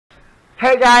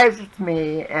Hey guys, it's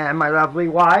me and my lovely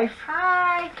wife.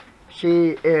 Hi.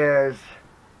 She is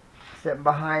sitting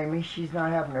behind me. She's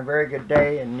not having a very good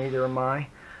day, and neither am I.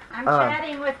 I'm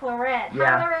chatting with Lorette.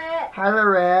 Yeah. Hi, Lorette. Hi,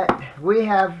 Lorette. We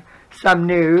have some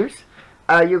news.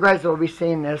 You guys will be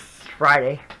seeing this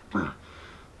Friday.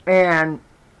 And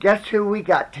guess who we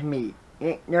got to meet? You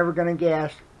ain't never gonna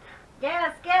guess.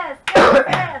 Guess.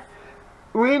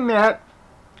 We met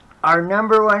our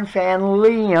 #1 fan,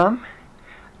 Liam.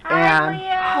 Hi,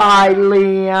 Liam. Hi,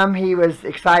 Liam. He was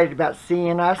excited about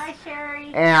seeing us. Hi,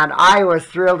 Sherry. And I was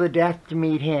thrilled to death to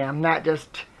meet him. That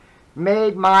just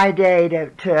made my day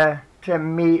to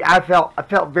meet. I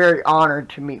felt very honored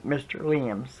to meet Mr.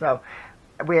 Liam. So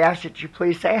we asked that you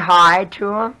please say hi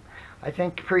to him. I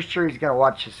think pretty sure he's going to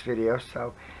watch this video.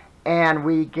 So, and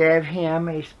we gave him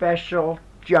a special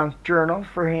junk journal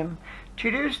for him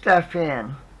to do stuff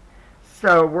in.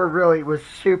 So was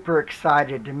super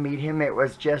excited to meet him. It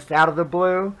was just out of the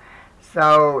blue,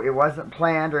 so it wasn't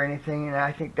planned or anything, and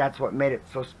I think that's what made it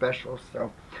so special.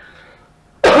 So,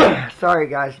 sorry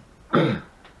guys.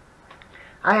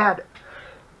 I had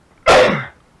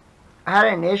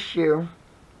an issue.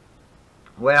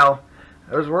 Well,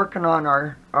 I was working on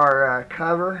our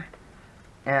cover,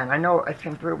 and I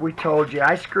think we told you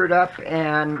I screwed up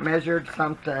and measured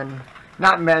something.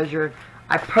 Not measured.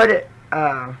 I put it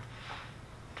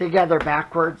together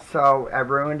backwards, so I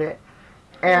ruined it.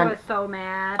 And I was so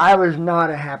mad. I was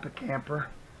not a happy camper.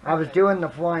 I was doing the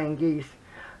flying geese.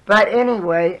 But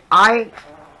anyway,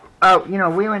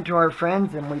 we went to our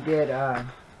friends and we did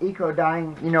eco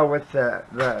dyeing, with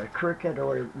the cricket,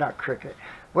 or not cricket,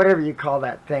 whatever you call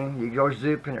that thing. You go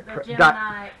zoop and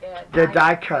the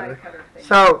die cutter.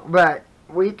 So, but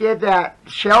we did that.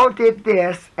 Chelle did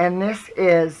this, and this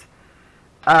is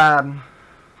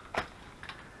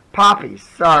poppies.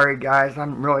 Sorry guys,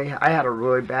 I had a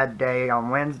really bad day on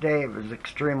Wednesday. It was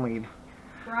extremely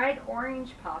bright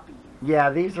orange poppies. Yeah,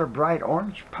 these are bright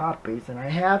orange poppies, and I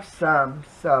have some.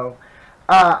 So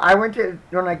I went to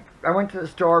the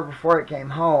store before I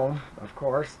came home, of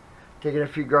course, to get a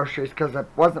few groceries because I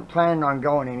wasn't planning on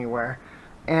going anywhere.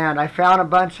 And I found a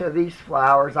bunch of these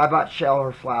flowers. I bought Chelle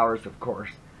her flowers, of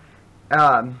course.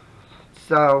 And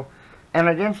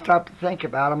I didn't stop to think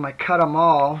about them. I cut them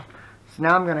all. So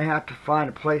now I'm going to have to find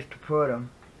a place to put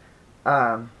them,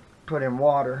 put in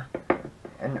water.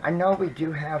 And I know we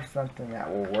do have something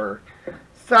that will work.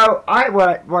 So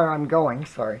where I'm going,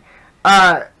 sorry.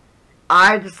 I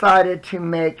decided to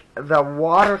make the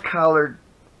watercolored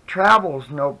traveler's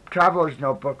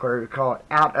notebook, or you call it,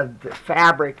 out of the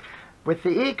fabric with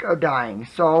the eco dyeing.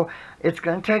 So it's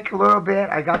going to take a little bit.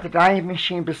 I got the dyeing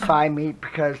machine beside me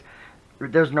because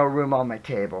there's no room on my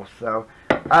table. So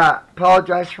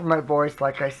apologize for my voice.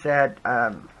 Like I said,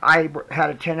 I had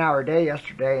a 10-hour day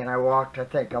yesterday, and I walked, I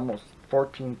think, almost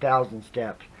 14,000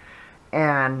 steps.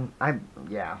 And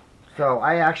so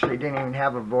I actually didn't even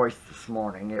have a voice this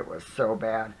morning. It was so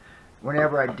bad.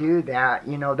 Whenever I do that,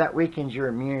 that weakens your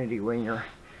immunity when you're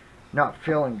not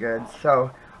feeling good. So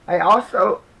I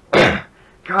also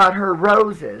got her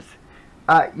roses.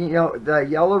 The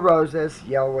yellow roses,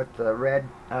 yellow with the red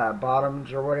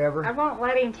bottoms or whatever. I won't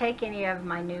let him take any of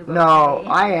my new bouquet. No,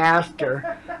 I asked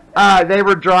her. They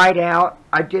were dried out.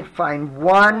 I did find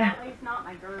one. Well, at least not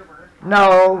my Gerber.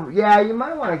 No, yeah, you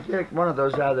might want to get one of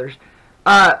those others.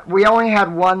 We only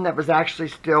had one that was actually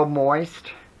still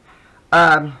moist.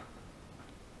 So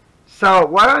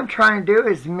what I'm trying to do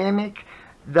is mimic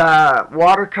the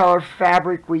watercolor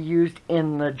fabric we used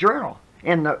in the journal,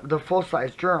 in the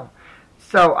full-size journal.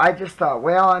 So I just thought,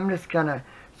 well, I'm just going to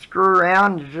screw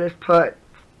around and just put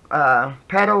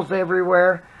petals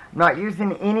everywhere. I'm not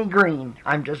using any green.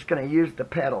 I'm just going to use the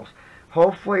petals.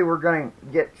 Hopefully we're going to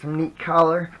get some neat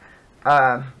color.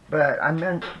 But I'm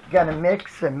going to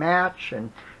mix and match.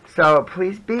 And so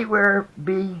please forget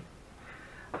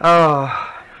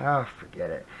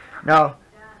it. No.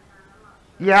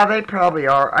 Yeah, they probably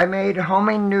are. I made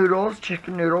homemade noodles,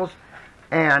 chicken noodles,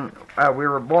 and we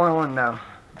were boiling the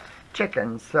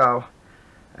chicken, so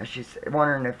she's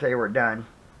wondering if they were done.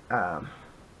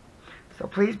 So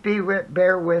please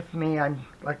bear with me.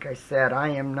 Like I said, I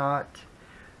am not.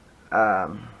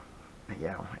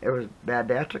 It was a bad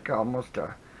day. I took almost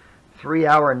a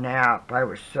 3-hour nap. I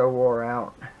was so wore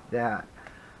out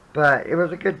but it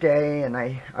was a good day, and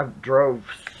I drove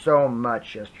so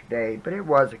much yesterday, but it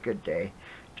was a good day.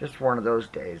 Just one of those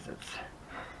days. It's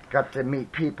got to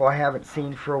meet people I haven't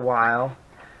seen for a while.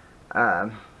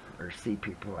 Or see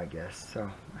people, I guess.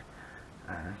 So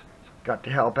got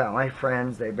to help out my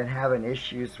friends. They've been having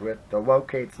issues with the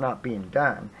locates not being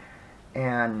done,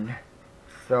 and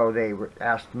so they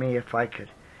asked me if I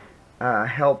could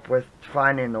help with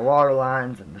finding the water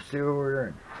lines and the sewer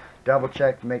and double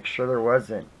check to make sure there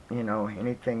wasn't, you know,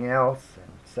 anything else.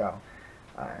 And so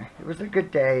it was a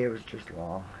good day. It was just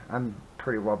long. I'm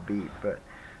pretty well beat, but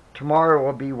tomorrow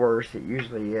will be worse. It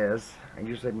usually is.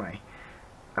 Usually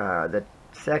the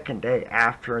second day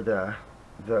after the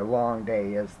long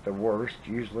day is the worst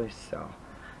usually. So,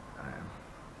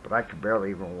 but I could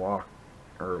barely even walk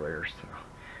earlier. So,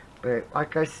 but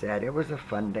like I said, it was a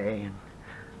fun day, and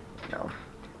you know,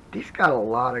 these got a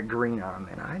lot of green on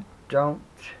them, and I don't.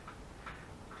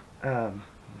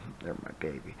 They're my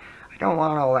baby. I don't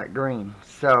want all that green,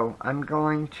 so I'm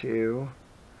going to.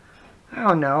 I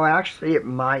don't know. Actually, it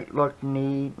might look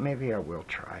neat. Maybe I will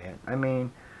try it. I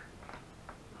mean,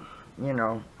 you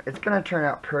know, it's going to turn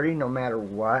out pretty no matter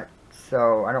what.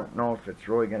 So I don't know if it's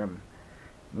really going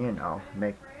to, you know,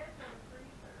 make.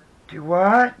 Do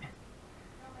what?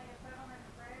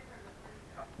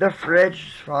 The fridge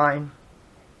is fine.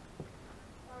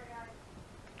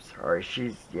 Sorry,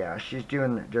 she's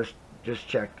doing just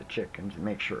check the chickens and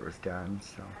make sure it was done.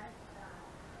 So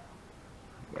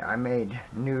yeah, I made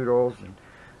noodles, and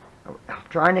I'm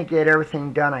trying to get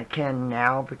everything done I can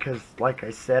now because, like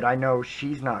I said, I know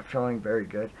she's not feeling very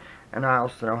good, and I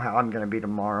also know how I'm going to be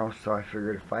tomorrow. So I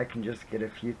figured if I can just get a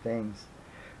few things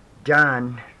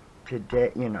done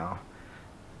today, you know,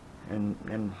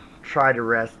 and try to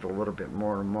rest a little bit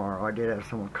more tomorrow. I did have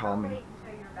someone call me. Wait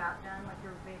until you're about done with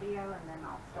your video, and then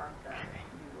I'll start the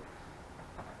noodles.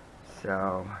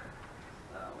 So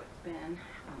it's been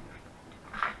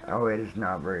oh, it is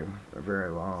not very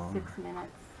long. 6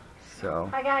 minutes. So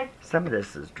Hi guys. some of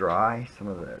this is dry. Some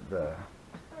of the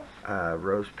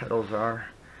rose petals are.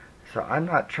 So I'm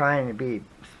not trying to be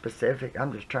specific.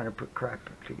 I'm just trying to put crap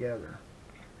together,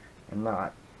 and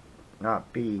not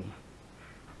be,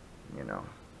 you know,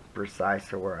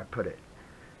 precise of where I put it.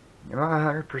 I'm not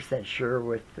 100% sure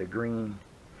with the green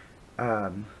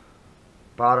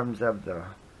bottoms of the.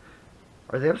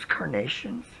 Are those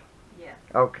carnations? Yes.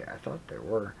 Okay, I thought they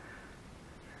were.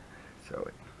 So,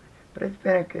 but it's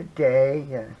been a good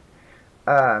day.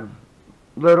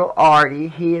 Little Artie,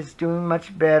 he is doing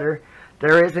much better.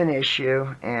 There is an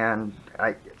issue, and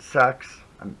it sucks.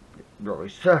 It really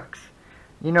sucks.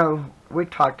 You know, we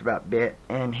talked about Bit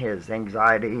and his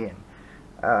anxiety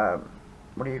and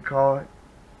what do you call it?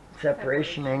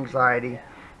 Separation anxiety. Yeah.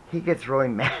 He gets really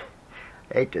mad.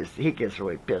 He gets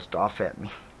really pissed off at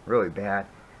me, really bad.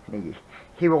 And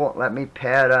he won't let me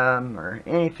pet him or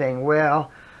anything.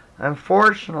 Well,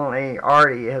 unfortunately,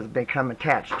 Artie has become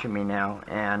attached to me now,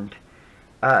 and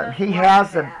he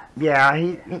has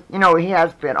he you know, he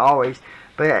has been always.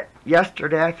 But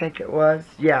yesterday, I think it was,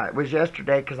 yeah, it was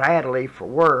yesterday, because I had to leave for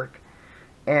work,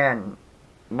 and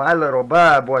my little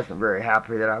bub wasn't very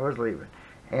happy that I was leaving.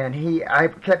 And I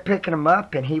kept picking him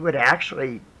up, and he would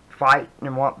actually fight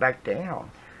and walk back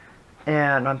down.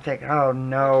 And I'm thinking, oh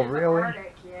no, really?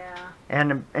 Yeah.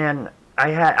 And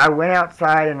I went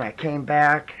outside, and I came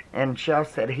back, and Chelle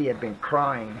said he had been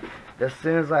crying. As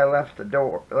soon as I left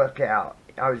out,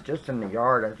 I was just in the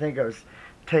yard. I think I was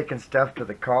taking stuff to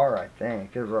the car, I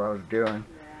think, is what I was doing.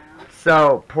 Yeah.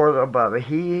 So, poor little Bubba,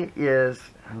 he is,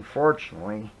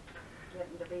 unfortunately,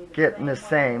 getting the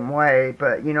same way,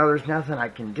 but, you know, there's nothing I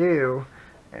can do,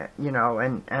 you know,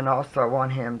 and also I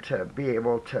want him to be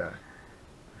able to,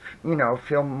 you know,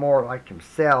 feel more like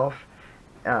himself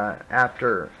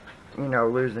after, you know,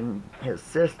 losing his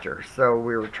sister. So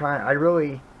we were I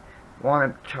really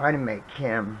want to try to make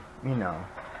him, you know,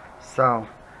 so,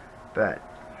 but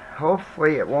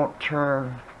hopefully it won't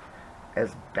turn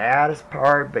as bad as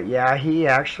part, but yeah, he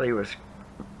actually was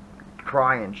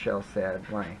crying, Chelle said,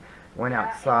 when I went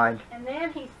outside. And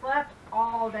then he slept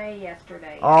all day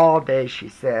yesterday. All day, she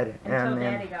said. Until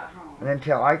Daddy got home. And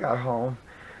until I got home.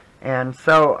 And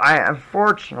so,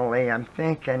 unfortunately, I'm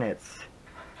thinking it's,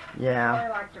 yeah. Probably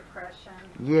like depression.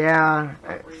 Yeah,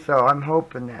 so I'm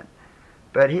hoping that.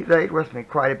 But he laid with me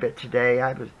quite a bit today.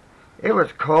 It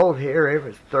was cold here. It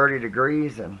was 30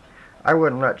 degrees, and I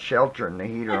wouldn't let Chelle turn the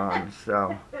heater on,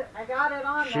 so. I got it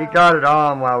on, She got it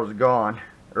on while I was gone,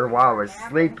 or while I was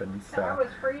sleeping, so. I was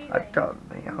freezing.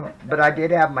 You know, but I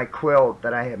did have my quilt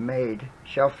that I had made.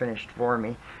 Chelle finished for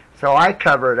me. So I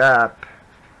covered up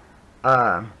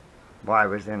while I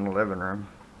was in the living room.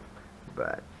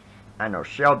 But I know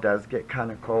Chelle does get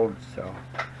kind of cold, so.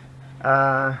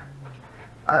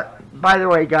 By the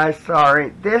way, guys,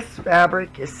 sorry. This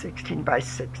fabric is 16 by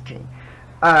 16.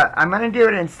 I'm going to do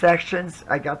it in sections.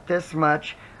 I got this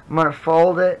much. I'm going to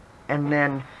fold it and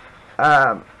then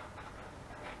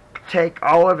take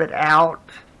all of it out.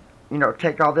 You know,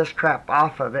 take all this crap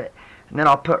off of it. And then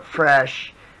I'll put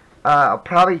fresh. I'll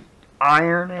probably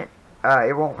iron it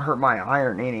it won't hurt my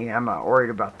iron any. I'm not worried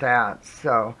about that.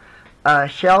 So,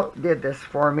 Chelle did this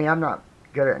for me. I'm not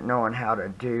good at knowing how to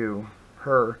do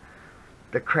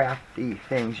the crafty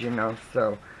things, you know.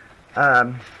 So,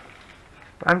 I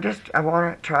want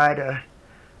to try to,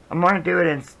 I'm going to do it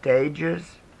in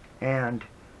stages and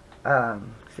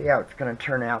see how it's going to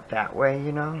turn out that way,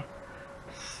 you know.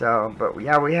 So, but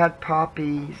yeah, we had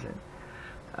poppies, and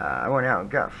I went out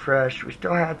and got fresh. We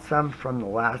still had some from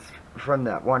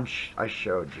that one I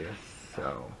showed you.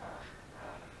 So,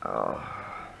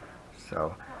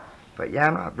 but yeah,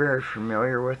 I'm not very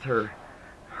familiar with her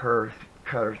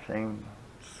cutter thing,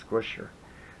 her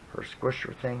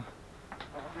squisher thing.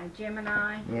 My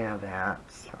Gemini. Yeah, that.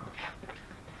 So.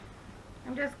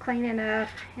 I'm just cleaning up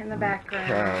in the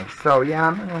background. Okay, so yeah,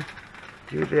 I'm gonna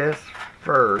do this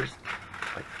first,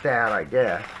 like that, I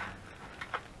guess.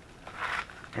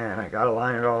 And I gotta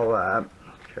line it all up,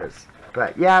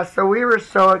 but yeah, so we were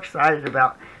so excited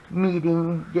about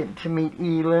getting to meet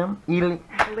Liam,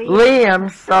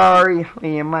 sorry,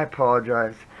 Liam, I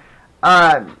apologize.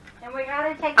 And we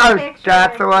gotta take a picture.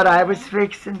 That's what I was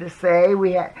fixing to say.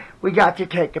 We got to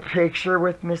take a picture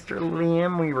with Mr.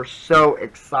 Liam. We were so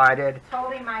excited.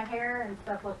 Holding my hair and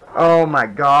stuff was awesome. Oh my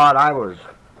God,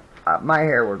 my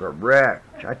hair was a wreck.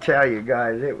 I tell you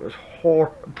guys, it was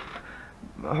horrible,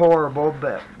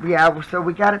 but yeah, so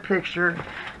we got a picture.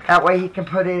 That way he can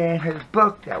put it in his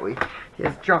book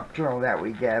his junk journal that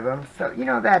we gave him. So, you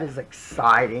know, that is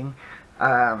exciting.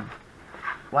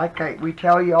 Like we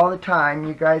tell you all the time,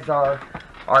 you guys are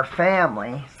our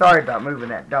family. Sorry about moving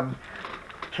that dumb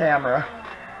camera.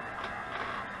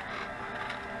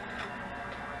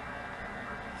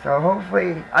 So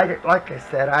hopefully, like I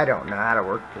said, I don't know how to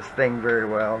work this thing very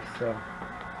well, so.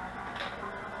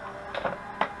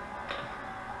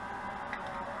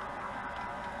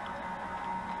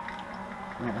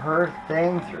 And her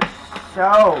things are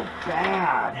so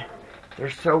bad. They're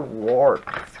so warped.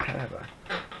 It's kind of a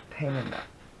pain in the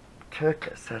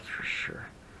tuchus, that's for sure.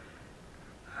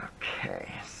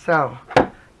 Okay, so,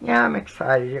 yeah, I'm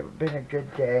excited. It's been a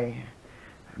good day.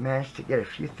 I managed to get a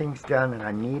few things done that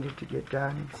I needed to get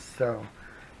done, so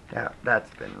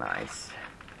that's been nice.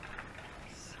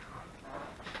 So,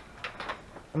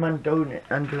 I'm undoing it,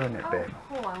 babe.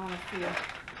 Oh, I want to see it.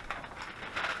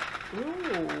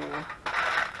 Ooh.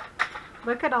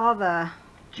 Look at all the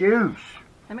juice.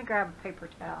 Let me grab a paper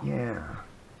towel. Yeah.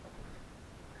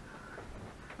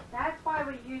 That's why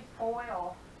we use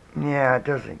oil. Yeah, it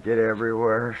doesn't get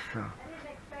everywhere, so. I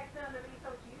didn't expect them to be so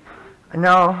juicy.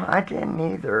 No, I didn't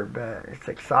either, but it's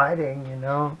exciting, you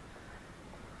know.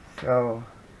 So,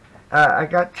 I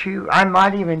got two. I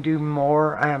might even do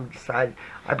more. I haven't decided.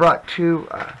 I brought two.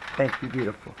 Thank you,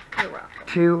 beautiful. You're welcome.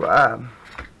 Two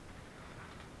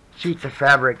sheets of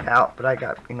fabric out, but I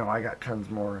got tons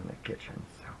more in the kitchen.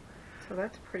 So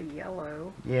that's pretty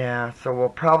yellow. Yeah. So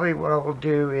what we'll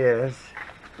do is.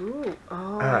 Ooh.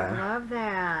 Oh, I love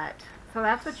that. So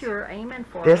that's what you were aiming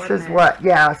for. This is what.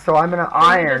 Yeah. So I'm gonna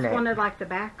iron it. You just wanted like the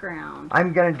background.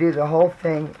 I'm gonna do the whole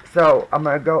thing. So I'm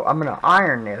gonna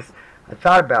iron this. I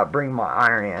thought about bringing my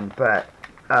iron in, but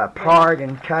Pard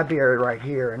and Cubby are right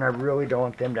here, and I really don't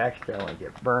want them to accidentally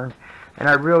get burned. And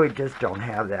I really just don't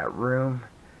have that room.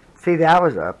 See, that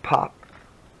was a pop.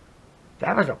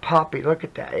 That was a poppy. Look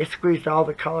at that. It squeezed all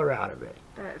the color out of it.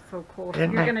 That is so cool. So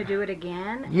you're going to do it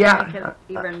again? Yeah. Make it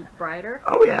even brighter?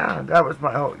 Oh, yeah. That was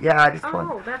my whole... Yeah, I just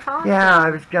want... Oh, that's awesome. Yeah, I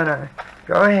was going to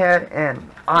go ahead and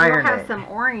iron it. You'll have some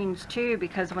orange, too,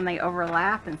 because when they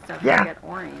overlap and stuff, yeah. You get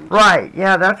orange. Right.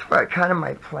 Yeah, that's what kind of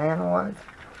my plan was.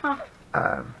 Huh.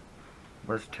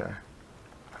 Was to...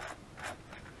 I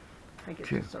think it's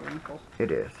just a wrinkle.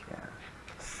 It is, yeah.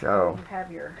 So... You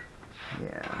have your...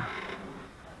 Yeah.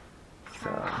 So,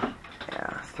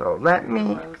 yeah. So let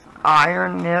me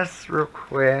iron this real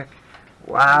quick.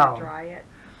 Wow. Dry it.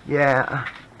 Yeah.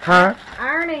 Huh?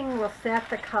 Ironing will set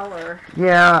the color.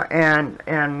 Yeah,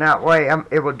 and that way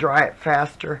it will dry it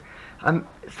faster.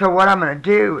 So what I'm going to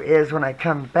do is when I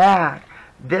come back,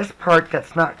 this part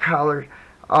that's not colored,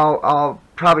 I'll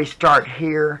probably start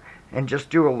here and just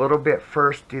do a little bit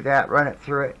first. Do that, run it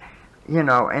through it, you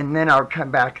know, and then I'll come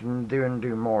back and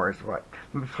do more is what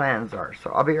my plans are. So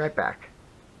I'll be right back.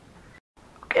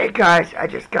 Okay, guys, I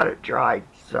just got it dried,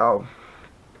 so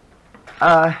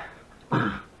I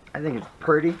think it's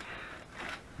pretty,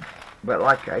 but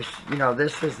like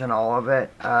this isn't all of it.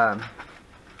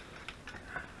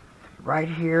 Right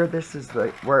here, this is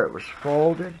where it was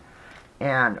folded,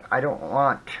 and I don't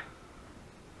want.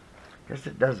 I guess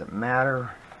it doesn't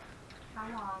matter. How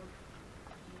long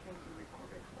do you think you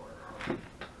recorded for?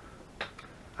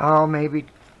 Oh, maybe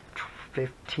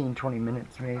 15, 20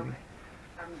 minutes, maybe. Okay.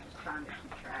 I'm just trying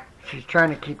She's trying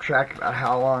to keep track about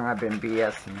how long I've been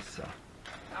BSing, so.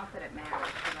 Not that it matters,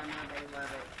 because I know they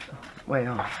love it, so.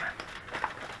 Well,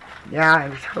 yeah, I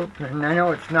was hoping. I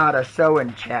know it's not a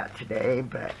sewing chat today,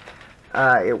 but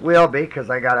it will be because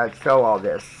I gotta sew all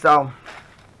this. So,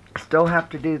 still have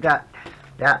to do that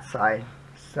side.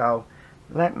 So,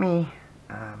 let me.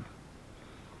 I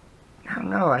don't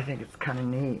know. I think it's kind of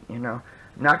neat. You know,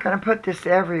 I'm not gonna put this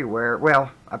everywhere.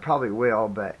 Well, I probably will,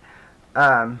 but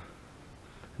I'm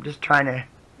just trying to.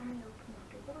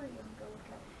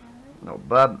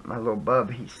 My little bub,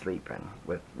 he's sleeping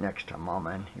with next to Mama,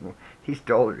 and he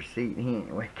stole her seat.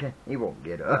 He won't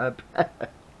get up.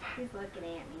 He's looking at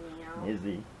me now. Is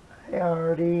he? Hey,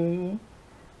 Artie,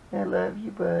 I love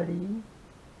you, buddy.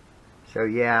 So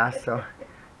yeah,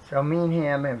 so me and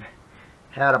him have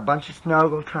had a bunch of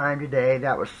snuggle time today.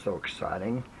 That was so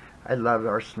exciting. I love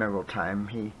our snuggle time.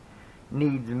 He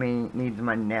needs me, needs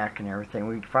my neck and everything.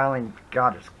 We finally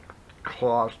got his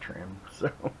claws trimmed,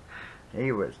 so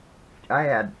he was. I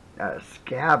had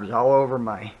scabs all over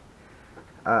my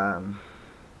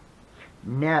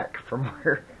neck from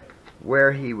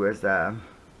where he was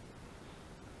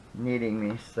needing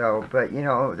me. So, but you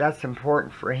know, that's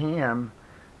important for him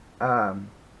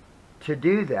to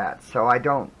do that. So I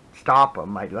don't stop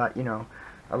him. I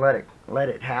let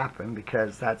it happen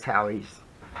because that's how he's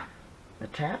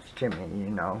attached to me. You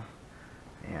know,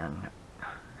 and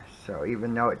so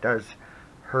even though it does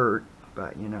hurt,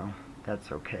 but you know,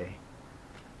 that's okay.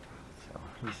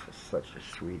 He's such a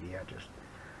sweetie.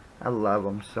 I love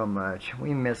him so much.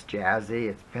 We miss Jazzy.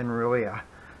 It's been really a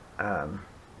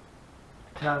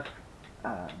tough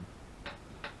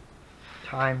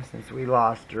time since we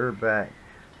lost her, but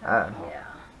Yeah.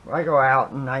 I go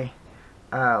out and I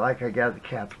got the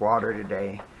cat's water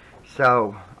today,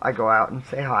 so I go out and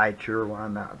say hi to her when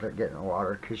I'm out there getting the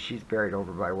water, because she's buried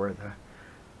over by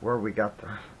where we got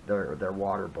their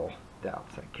water bowl, the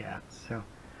outside cats. So,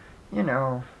 you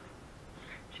know.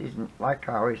 She's like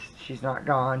always. She's not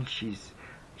gone. She's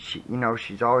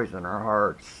always in our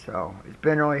hearts. So it's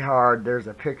been really hard. There's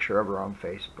a picture of her on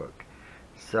Facebook.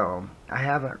 So I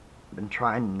haven't been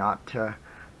trying not to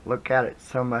look at it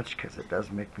so much because it does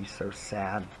make me so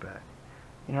sad. But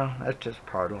you know, that's just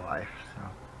part of life. So,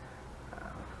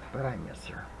 but I miss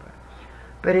her.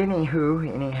 But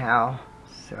anyhow.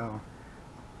 So,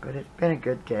 but it's been a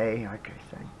good day. Like I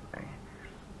said.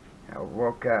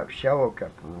 Chelle woke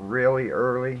up really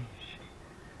early.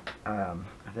 I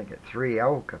think at 3. I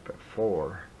woke up at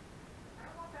 4.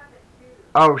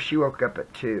 Oh, she woke up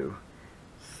at 2.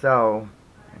 So,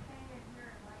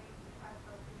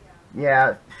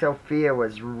 yeah, Sophia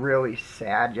was really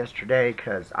sad yesterday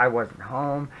because I wasn't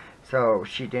home. So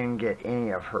she didn't get any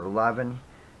of her loving.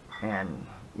 And,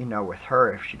 you know, with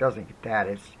her, if she doesn't get that,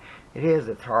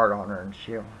 it's hard on her. And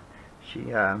she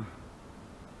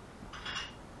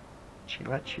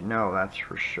lets you know, that's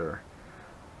for sure.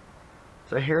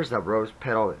 So here's a rose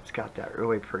petal that's got that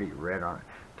really pretty red on it.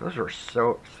 Those are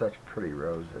such pretty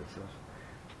roses.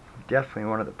 Definitely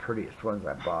one of the prettiest ones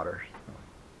I bought her.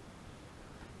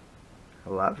 I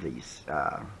love these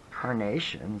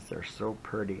carnations. They're so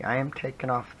pretty. I am taking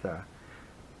off the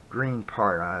green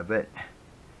part of it.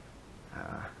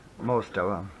 Most of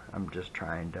them. I'm just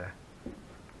trying to.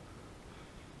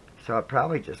 So I'll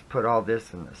probably just put all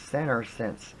this in the center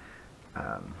since.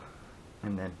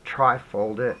 And then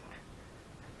tri-fold it,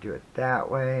 do it that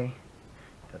way.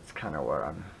 That's kind of where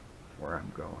I'm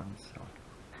going. So,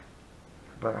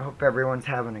 but I hope everyone's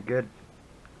having a good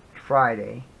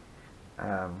Friday.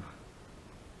 Like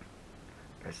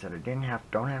I said, I don't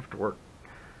have to work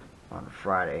on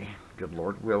Friday, good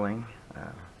Lord willing.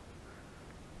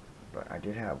 But I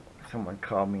did have someone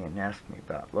call me and ask me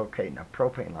about locating a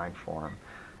propane line for him,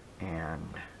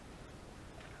 and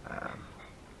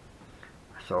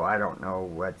so I don't know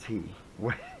when's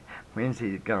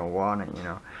he's gonna want it, you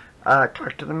know.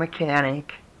 Talk to the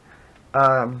mechanic.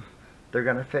 They're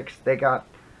gonna fix. They got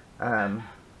some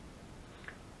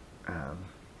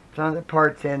of the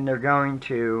parts in. They're going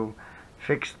to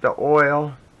fix the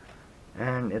oil,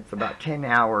 and it's about 10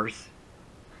 hours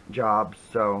job.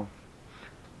 So,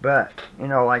 but you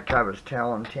know, like I was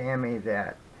telling Tammy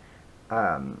that,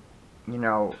 you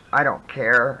know, I don't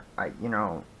care. You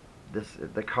know.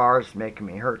 The car's making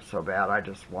me hurt so bad. I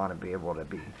just want to be able to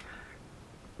be,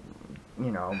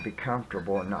 you know, be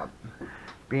comfortable and not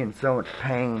be in so much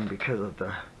pain because of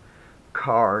the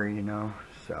car, you know.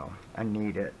 So I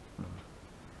need it.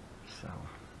 So,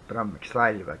 but I'm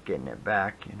excited about getting it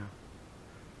back, you know.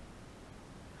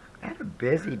 I had a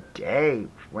busy day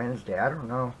Wednesday. I don't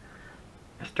know.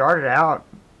 I started out.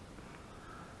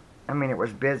 I mean, it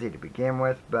was busy to begin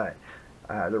with, but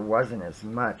there wasn't as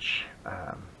much.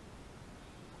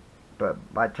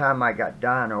 But by the time I got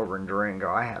done over in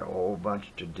Durango, I had a whole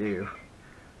bunch to do.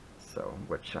 So,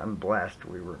 which I'm blessed.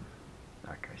 We were,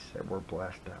 like I said, we're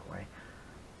blessed that way.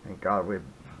 Thank God we've,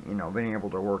 been able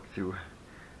to work through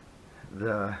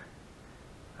the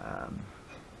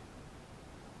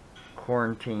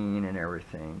quarantine and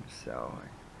everything. So,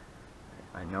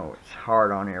 I know it's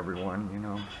hard on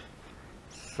everyone,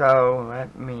 So,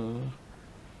 let me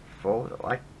fold it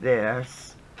like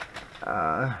this.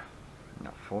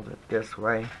 Now fold it this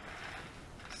way.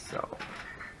 So,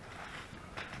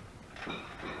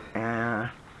 and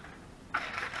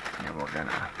then we're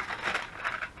gonna,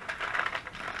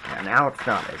 yeah, now it's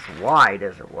not as wide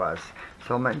as it was.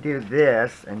 So I'm gonna do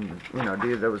this and,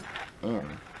 do those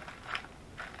in.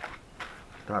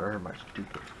 Thought I heard my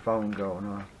stupid phone going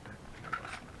off.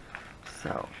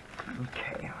 So,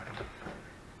 okay.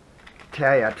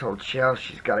 Tell you, I told Chelle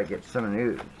she's got to get some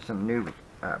new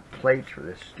plates for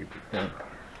this stupid thing.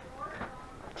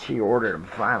 She ordered them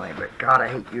finally, but God, I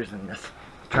hate using this,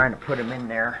 trying to put them in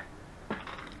there.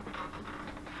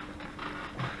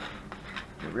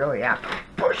 You really have to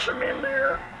push them in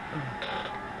there.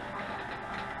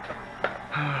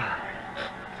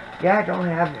 Yeah, I don't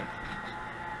have it.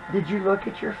 Did you look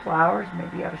at your flowers?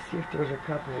 Maybe you ought to see if there's a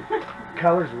couple of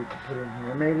colors we could put in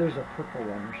here. Maybe there's a purple one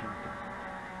or something.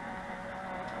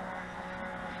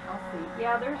 I'll see.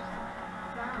 Yeah, there's some.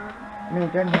 I mean,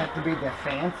 it doesn't have to be the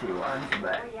fancy ones,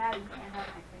 but... Oh, yeah, you can't have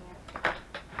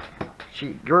my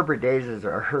fancy. Gerber daisies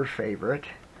are her favorite.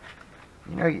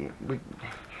 You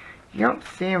don't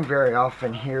see them very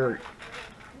often here.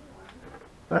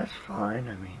 That's fine,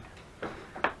 I mean.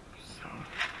 So.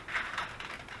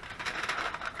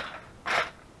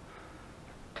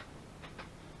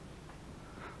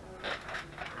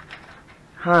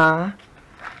 Huh?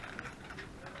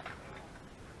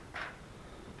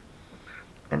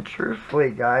 And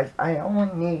truthfully, guys, I only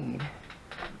need,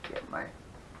 get my,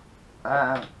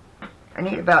 I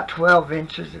need about 12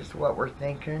 inches is what we're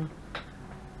thinking.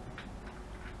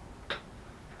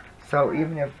 So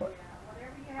even if,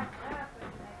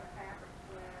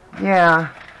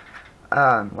 yeah,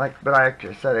 but like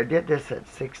I said, I did this at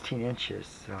 16 inches,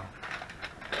 so.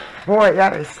 Boy,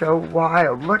 that is so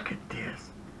wild. Look at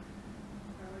this.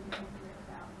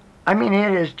 I mean,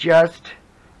 it is just...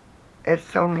 It's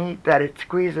so neat that it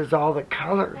squeezes all the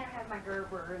color. I can't have my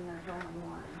Gerber and there's only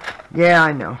one. Yeah,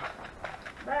 I know.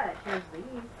 But here's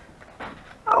these.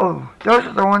 Oh, those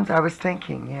are the ones I was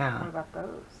thinking, yeah. What about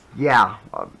those? Yeah,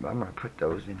 I'm going to put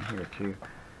those in here too.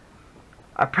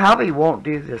 I probably won't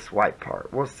do this white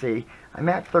part. We'll see. I'm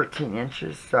at 13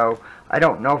 inches, so I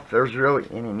don't know if there's really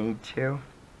any need to,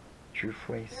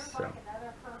 truthfully. So.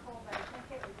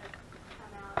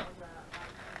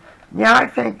 Yeah, I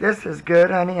think this is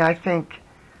good, honey. I think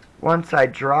once I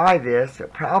dry this,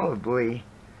 it probably,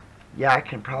 yeah, I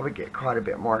can probably get quite a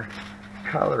bit more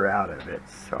color out of it.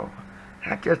 So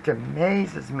that just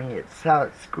amazes me. It's how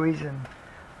it's squeezing.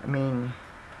 I mean,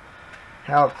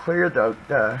 how clear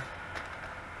the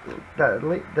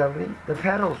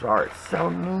petals are. It's so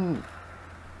neat.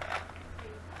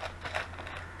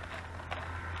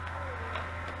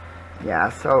 Yeah,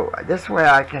 so this way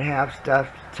I can have stuff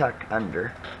tucked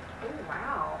under.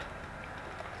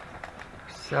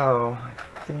 So, I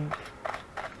think...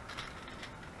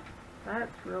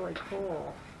 That's really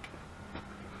cool.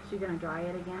 So you're going to dry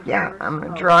it again? Yeah, first? I'm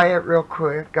going to dry it real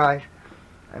quick, guys.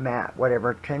 I'm at,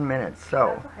 whatever, 10 minutes.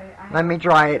 So, okay. Let me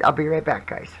dry it. I'll be right back,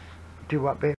 guys. Do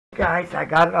what, baby? Guys, I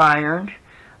got it ironed.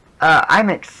 I'm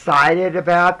excited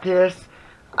about this.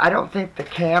 I don't think the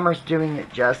camera's doing it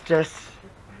justice.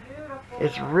 Beautiful.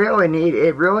 It's really neat.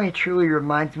 It really, truly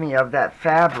reminds me of that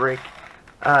fabric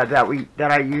that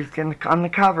I used on the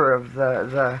cover of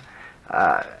the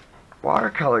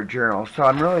watercolor journal. So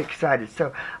I'm really excited.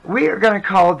 So we are going to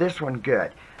call this one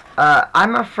good.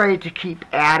 I'm afraid to keep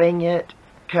adding it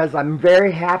because I'm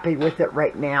very happy with it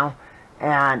right now.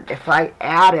 And if I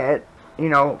add it,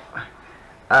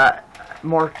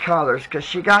 more colors, because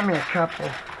she got me a couple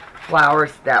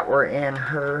flowers that were in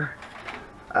her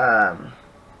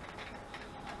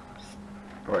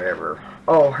whatever.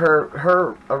 Oh,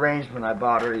 her arrangement I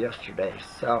bought her yesterday.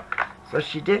 So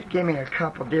she did give me a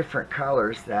couple different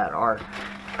colors that are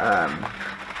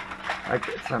like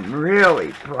some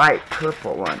really bright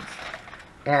purple ones.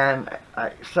 And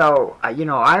so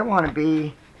I want to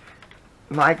be.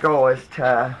 My goal is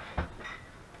to,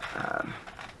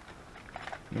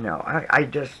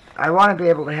 I want to be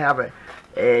able to have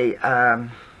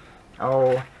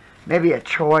maybe a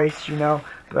choice,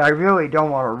 but I really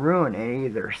don't want to ruin it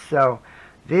either. So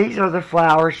these are the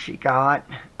flowers she got.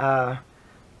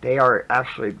 They are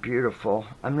absolutely beautiful.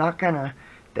 I'm not gonna.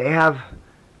 They have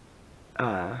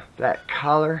that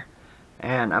color,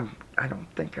 and I don't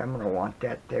think I'm gonna want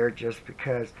that there just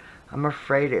because I'm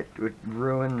afraid it would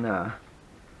ruin the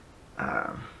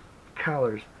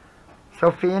colors.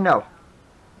 Sophia, no,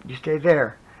 you stay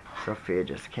there. Sophia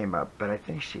just came up, but I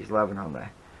think she's loving on the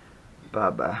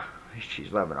Bubba.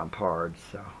 She's loving on Pard,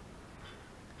 so.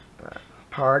 But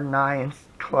Pard and I and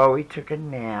Chloe took a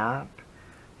nap,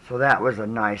 so that was a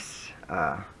nice.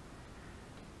 Went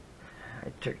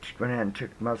ahead and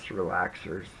took muscle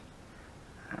relaxers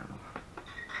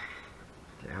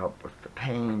to help with the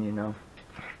pain, you know.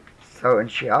 So,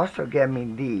 and she also gave me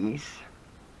these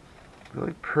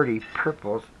really pretty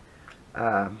purples,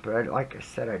 but like I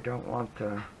said, I don't want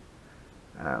the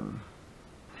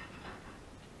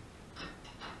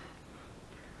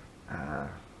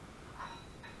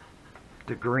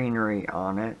greenery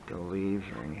on it, the leaves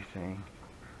or anything.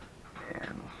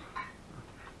 And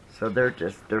so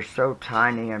they're so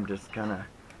tiny. I'm just gonna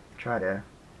try to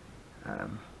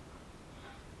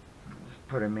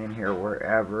put them in here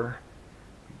wherever.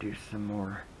 Do some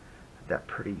more of that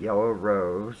pretty yellow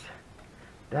rose.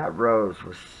 That rose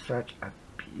was such a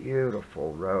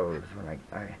beautiful rose when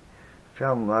I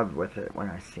fell in love with it when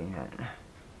I seen it.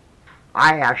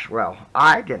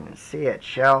 I didn't see it,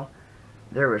 Chelle.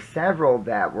 There were several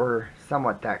that were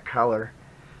somewhat that color,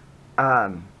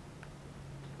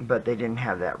 but they didn't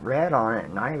have that red on it,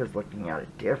 and I was looking at a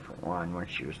different one when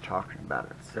she was talking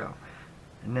about it. So,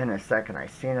 and then the second I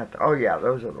seen it, oh yeah,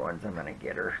 those are the ones I'm gonna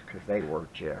get her because they were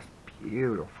just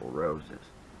beautiful roses.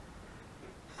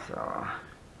 So,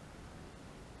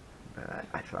 but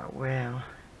I thought, well,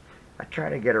 I try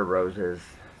to get her roses.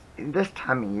 This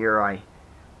time of year, I,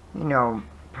 you know,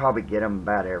 probably get them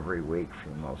about every week for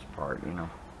the most part, you know.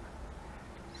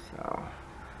 So,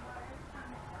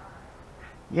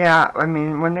 yeah, I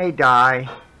mean, when they die,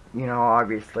 you know,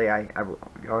 obviously I will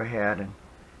go ahead and,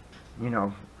 you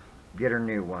know, get her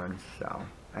new ones. So,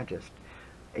 I just,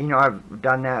 you know, I've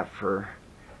done that for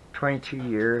 22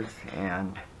 years,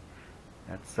 and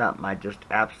that's something I just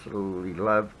absolutely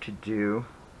love to do.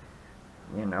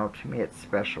 You know, to me it's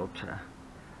special to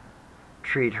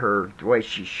treat her the way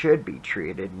she should be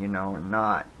treated, you know, and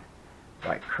not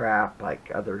like crap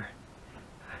like other,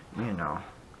 you know,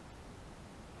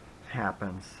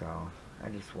 happens. So I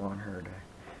just want her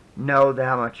to know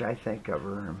how much I think of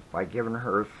her, and by giving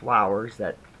her flowers,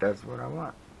 that does what I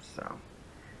want. So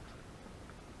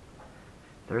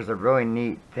there's a really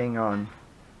neat thing on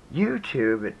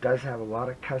YouTube. It does have a lot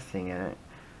of cussing in it,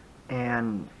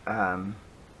 and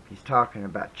he's talking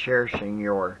about cherishing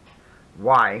your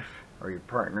wife or your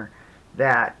partner,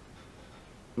 that,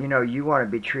 you know, you want to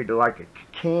be treated like a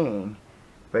king,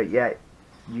 but yet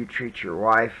you treat your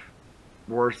wife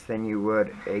worse than you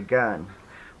would a gun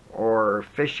or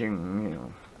fishing, you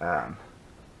know.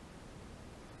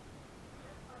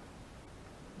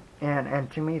 And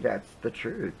to me, that's the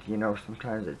truth. You know,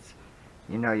 sometimes it's,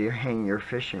 you know, you hang your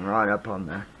fishing rod up on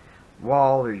the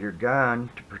wall or your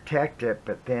gun to protect it,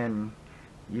 but then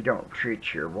you don't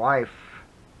treat your wife,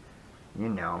 you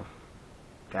know,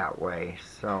 that way.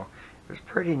 So it was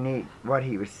pretty neat what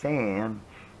he was saying.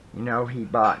 You know, he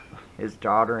bought his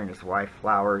daughter and his wife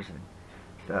flowers, and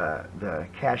the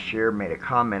cashier made a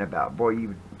comment about, boy,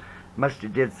 you must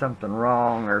have did something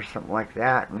wrong or something like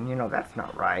that, and you know, that's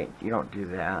not right. You don't do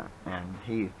that. And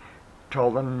he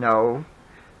told him, no,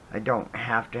 I don't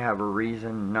have to have a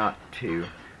reason not to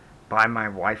buy my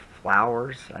wife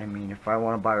flowers. I mean, if I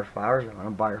want to buy her flowers, I want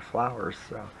to buy her flowers.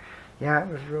 So yeah, it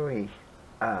was really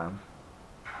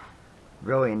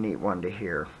really a neat one to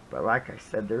hear. But like I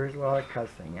said, there is a lot of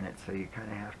cussing in it, so you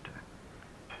kind of have to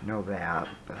know that.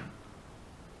 But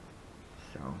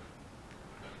so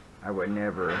I would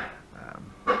never,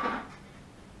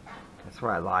 that's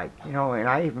what I like, you know. And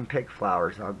I even pick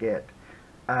flowers. I'll get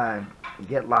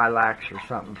lilacs or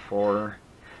something for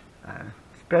her,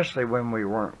 especially when we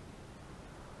weren't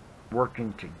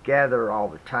working together all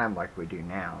the time like we do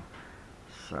now.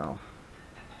 So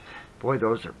boy,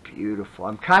 those are beautiful.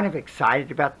 I'm kind of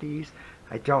excited about these.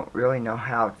 I don't really know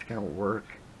how it's going to work.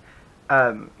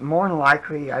 More than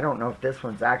likely, I don't know if this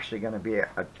one's actually going to be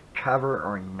a cover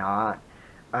or not.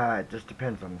 It just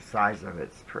depends on the size of it.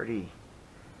 It's pretty,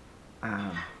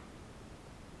 so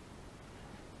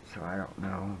I don't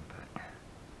know,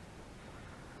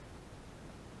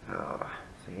 but,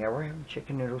 so yeah, we're having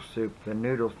chicken noodle soup. The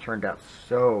noodles turned out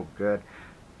so good,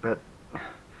 but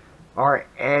our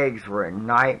eggs were a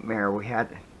nightmare. We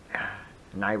had,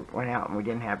 and I went out and we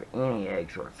didn't have any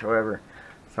eggs whatsoever.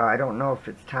 So I don't know if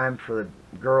it's time for the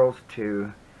girls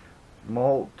to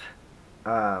molt.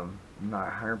 I'm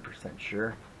not 100%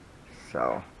 sure.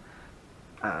 So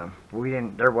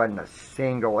there wasn't a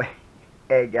single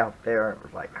egg out there. It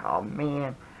was like, oh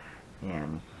man.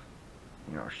 And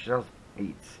you know, Chelle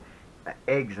eats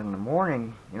eggs in the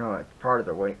morning. You know, it's part of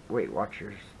the Weight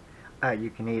Watchers. You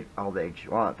can eat all the eggs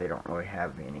you want. They don't really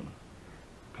have any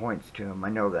points to them. I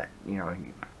know that, you know,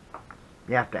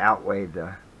 you have to outweigh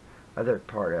the other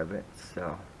part of it.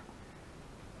 So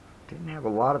didn't have a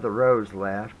lot of the rows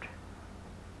left.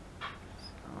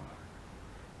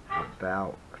 So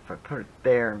about, if I put it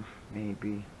there,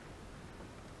 maybe.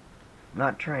 I'm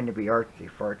not trying to be artsy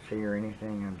fartsy or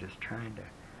anything. I'm just trying to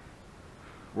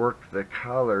work the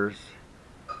colors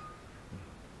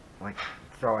like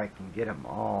so I can get them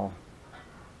all.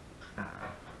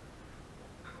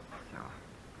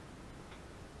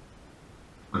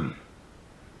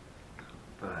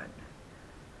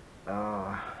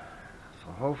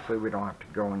 So hopefully we don't have to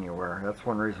go anywhere. That's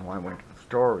one reason why I went to the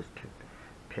store, was to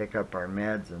pick up our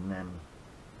meds, and then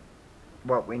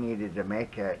what we needed to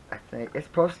make it. I think it's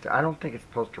supposed to, I don't think it's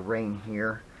supposed to rain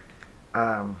here.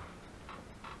 I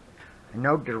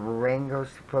know Durango's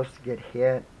supposed to get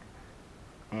hit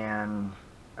and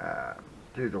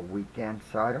through the weekend,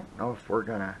 so I don't know if we're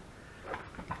gonna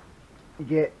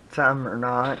get some or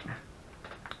not.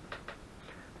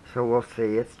 So we'll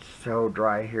see. It's so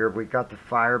dry here. We got the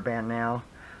fire ban now.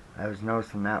 I was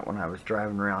noticing that when I was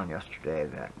driving around yesterday,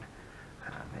 that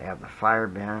they have the fire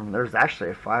ban. There's actually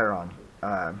a fire on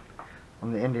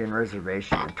the Indian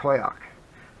reservation in Toyoak.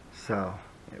 So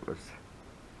it was.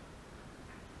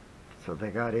 So they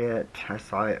got it. I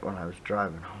saw it when I was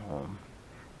driving home.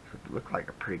 So it looked like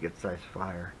a pretty good sized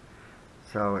fire.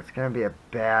 So it's going to be a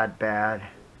bad, bad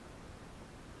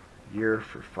year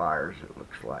for fires, it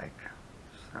looks like.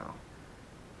 So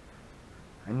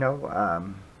I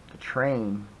know the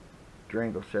train,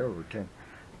 Durango Silverton,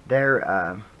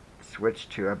 they're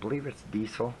switched to, I believe it's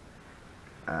diesel,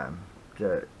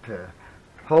 to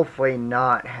hopefully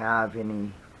not have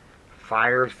any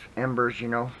fires, embers, you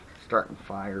know, starting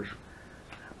fires.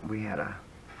 They had a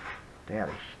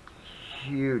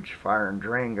huge fire in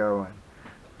Durango, and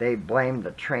they blamed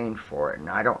the train for it, and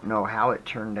I don't know how it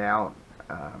turned out.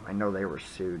 I know they were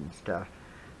sued and stuff,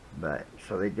 but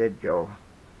so they did go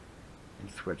and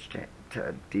switch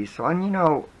to diesel. And you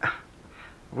know,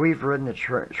 we've ridden the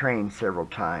train several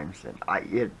times, and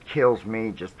it kills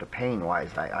me just the pain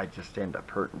wise. I just end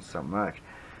up hurting so much.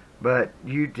 But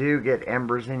you do get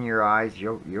embers in your eyes.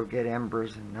 You'll get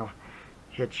embers, and they'll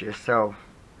hit you. So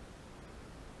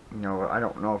you know, I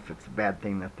don't know if it's a bad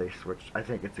thing that they switched. I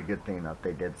think it's a good thing that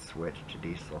they did switch to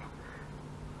diesel.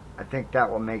 I think that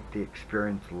will make the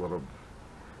experience a little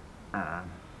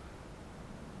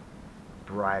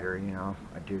brighter, you know.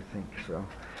 I do think so.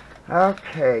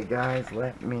 Okay, guys,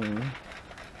 let me...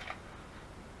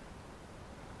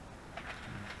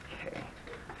 Okay.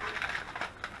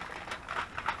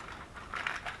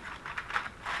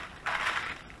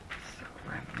 So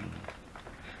let me...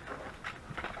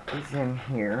 He's in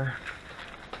here.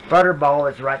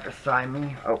 Butterball is right beside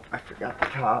me. Oh, I forgot the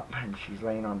top, and she's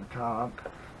laying on the top.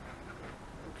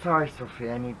 Sorry,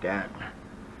 Sophia, I need that.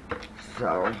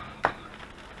 So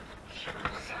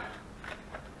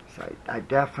I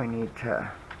definitely need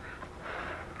to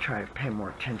try to pay more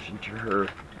attention to her.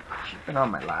 She's been on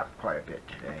my lap quite a bit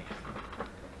today.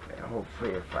 So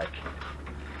hopefully if I can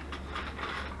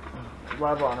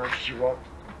love on her, she won't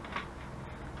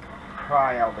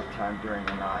cry all the time during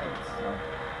the night. So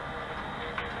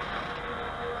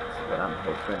that's what I'm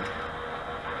hoping.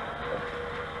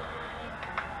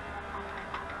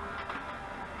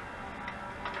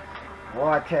 Well,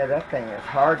 I tell you, that thing is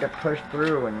hard to push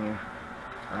through when you,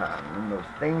 when those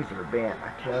things are bent,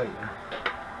 I tell you.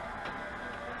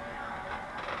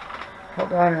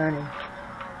 Hold on, honey.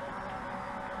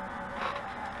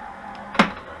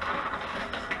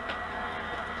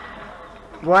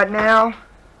 What now?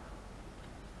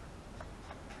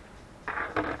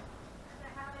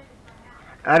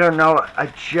 I don't know, I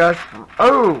just,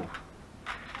 oh!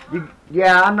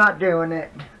 Yeah, I'm not doing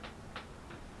it.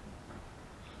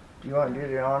 You want to do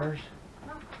the honors?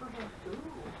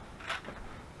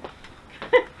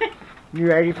 You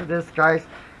ready for this, guys?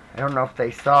 I don't know if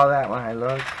they saw that when I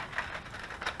looked.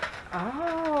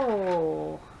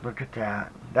 Oh. Look at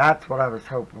that. That's what I was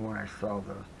hoping when I saw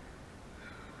those.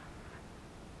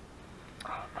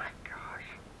 Oh my gosh.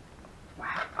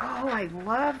 Wow. Oh, I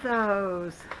love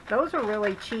those. Those are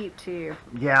really cheap too.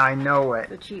 Yeah, I know it.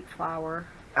 The cheap flour.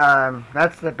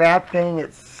 That's the bad thing.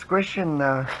 It's squishing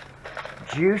the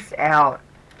juice out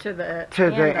To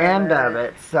the end of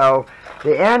it. So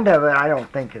the end of it I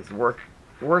don't think is worth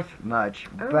worth much,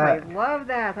 Oh, but I love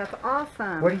that. That's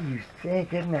awesome. what do you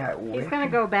think? Isn't that wicked? He's going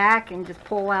to go back and just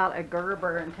pull out a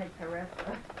Gerber and take the rest of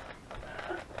it.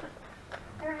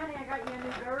 Here, honey, I got you a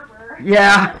new Gerber.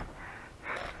 Yeah.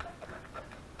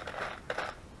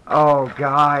 Oh,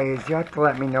 guys, you have to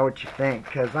let me know what you think,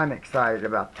 because I'm excited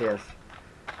about this.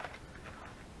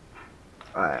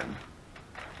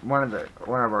 One of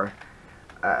our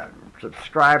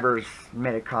subscribers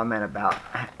made a comment about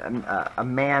a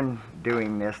man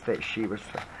doing this that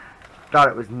thought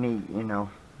it was neat, you know.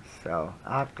 So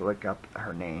I'll have to look up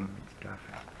her name and stuff.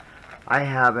 I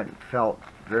haven't felt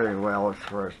very well as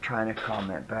far as trying to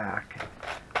comment back.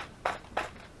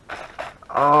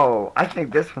 Oh, I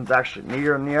think this one's actually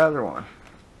neater than the other one.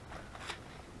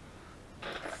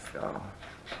 So,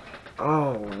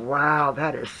 oh wow,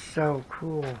 that is so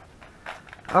cool.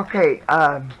 Okay,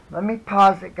 let me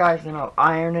pause it, guys, and I'll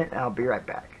iron it, and I'll be right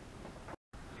back.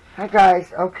 Hi,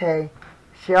 guys. Okay,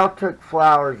 Chelle took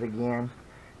flowers again.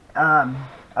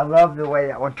 I love the way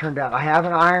that one turned out. I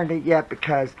haven't ironed it yet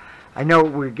because I know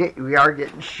we are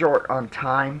getting short on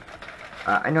time.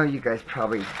 I know you guys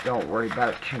probably don't worry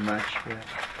about it too much, but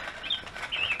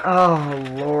oh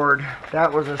Lord,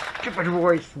 that was a stupid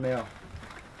voicemail.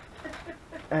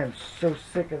 I'm so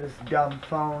sick of this dumb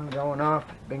phone going off.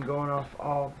 It's been going off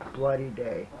all bloody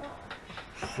day.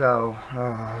 So,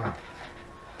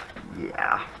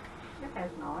 yeah. It has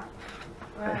not.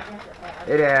 Well, I guess it has.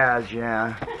 It has,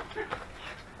 yeah.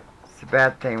 It's a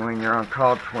bad thing when you're on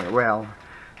call 20. Well,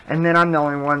 and then I'm the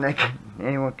only one that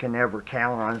anyone can ever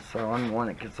count on, so I'm the one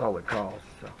that gets all the calls.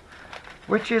 So,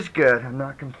 which is good. I'm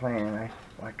not complaining.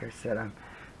 Like I said, I'm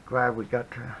glad we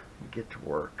got to get to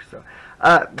work. So,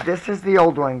 this is the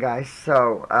old one, guys.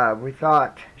 So, we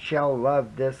thought Chelle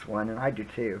loved this one, and I do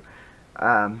too.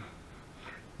 Now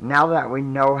that we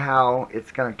know how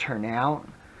it's going to turn out,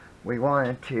 we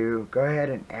wanted to go ahead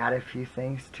and add a few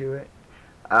things to it.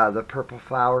 The purple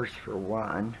flowers for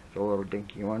one, the little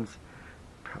dinky ones,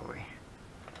 probably.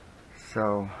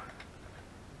 So,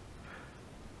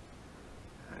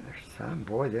 there's some,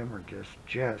 boy, them are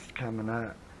just coming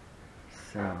up.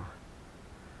 So,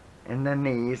 and then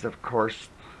these, of course,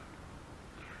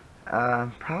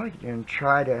 probably going to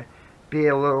try to be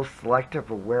a little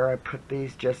selective of where I put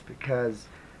these, just because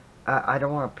I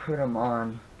don't want to put them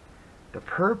on the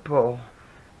purple,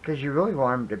 because you really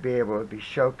want them to be able to be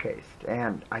showcased.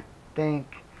 And I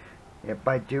think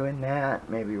by doing that,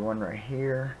 maybe one right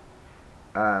here,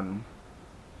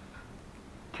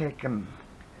 take them,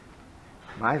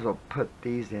 might as well put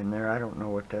these in there. I don't know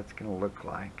what that's going to look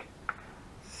like.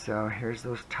 So here's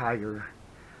those tiger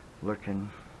looking,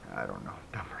 I don't know,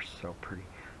 them are so pretty.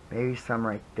 Maybe some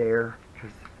right there,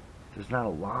 because there's not a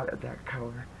lot of that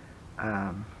color.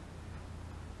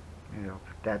 Maybe I'll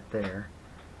put that there.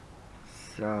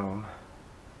 So,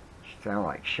 sound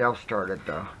like Chelle started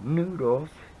the noodles.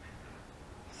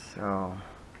 So,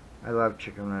 I love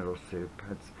chicken noodle soup.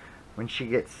 That's, when she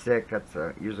gets sick, that's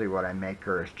usually what I make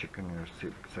her, is chicken noodle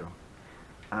soup. So,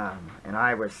 and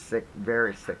I was sick,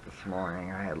 very sick this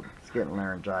morning. I was getting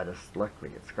laryngitis.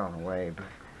 Luckily, it's gone away, but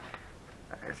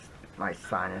it's my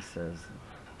sinuses.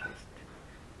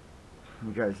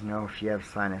 You guys know, if you have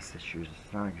sinus issues,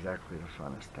 it's not exactly the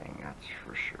funnest thing, that's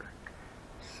for sure.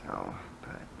 So,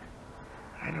 but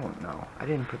I don't know. I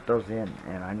didn't put those in,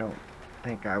 and I don't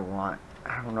think I want,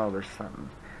 I don't know, there's something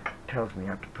that tells me I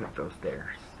have to put those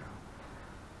there. So,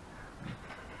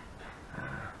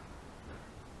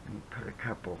 let me put a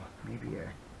couple, maybe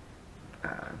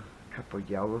a couple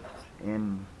yellows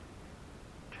in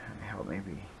to help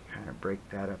maybe kind of break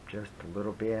that up just a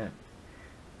little bit.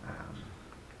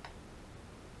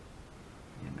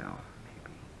 You know,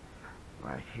 maybe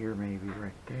right here, maybe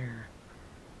right there.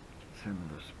 Some of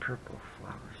those purple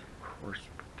flowers, of course,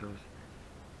 put those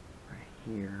right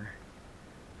here.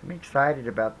 I'm excited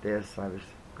about this. I was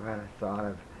glad I thought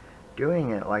of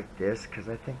doing it like this, because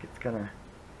I think it's going to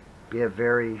be a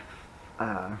very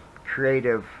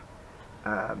creative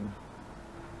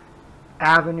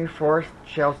avenue for us.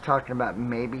 Chelle's talking about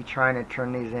maybe trying to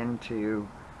turn these into,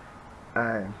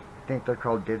 I think they're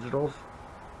called digitals.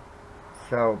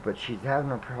 So, but she's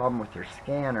having a problem with her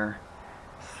scanner,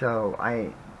 so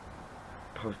I'm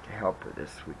supposed to help her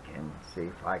this weekend and see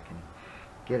if I can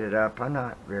get it up. I'm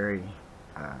not very,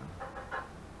 I'm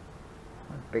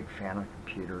a big fan of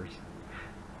computers,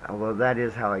 although that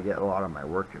is how I get a lot of my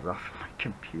work, is off my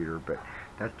computer, but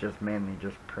that's just mainly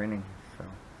just printing. So,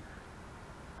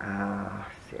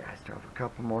 see, I still have a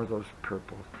couple more of those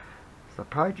purples, so I'll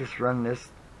probably just run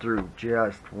this through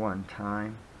just one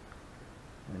time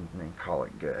and then call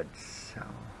it good. So,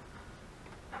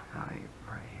 right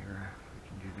here, we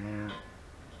can do that.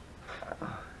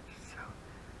 So,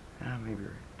 maybe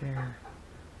right there.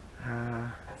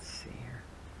 Let's see here.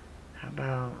 How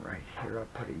about right here? I'll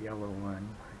put a yellow one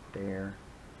right there.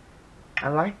 I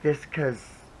like this because,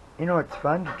 you know, it's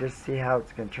fun to just see how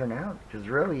it's going to turn out. Because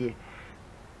really,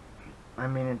 I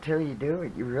mean, until you do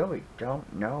it, you really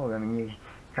don't know. I mean, you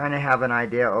kind of have an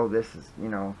idea, oh, this is, you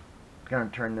know, going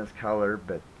to turn this color.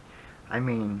 But, I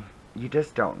mean, you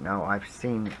just don't know. I've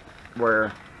seen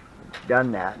where it's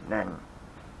done that, and then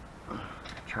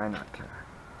try not to.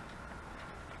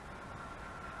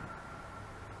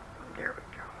 There we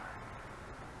go.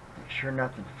 Make sure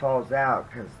nothing falls out,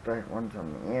 because the ones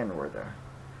on the end were the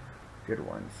good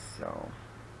ones. So,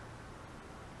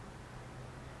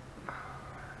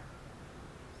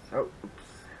 oops.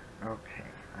 Okay,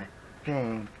 I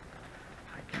think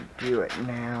I can do it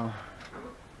now.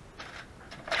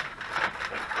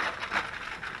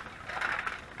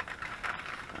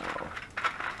 Oh,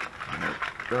 and it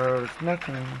goes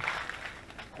nothing.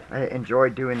 I enjoy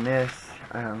doing this.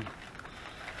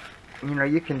 You know,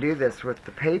 you can do this with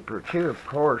the paper too, of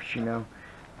course, you know,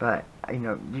 but, you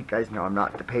know, you guys know I'm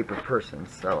not the paper person,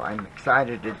 so I'm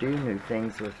excited to do new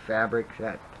things with fabric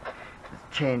that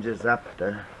changes up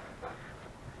the,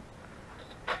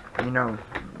 you know,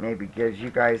 maybe gives you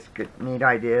guys good, neat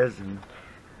ideas, and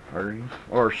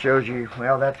or shows you,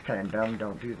 well, that's kind of dumb,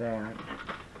 don't do that.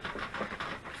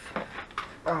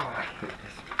 Oh, I hate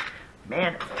this.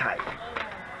 Man, it's tight.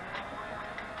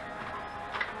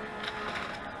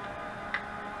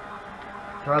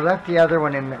 So I left the other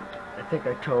one in the, I think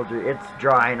I told you, it's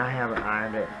dry and I haven't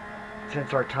ironed it.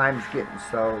 Since our time's getting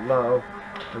so low,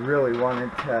 I really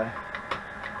wanted to,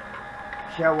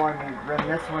 Chelle wanted me to run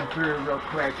this one through real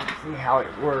quick and see how it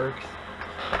works.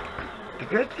 The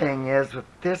good thing is with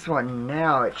this one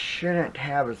now, it shouldn't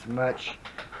have as much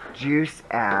juice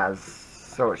as,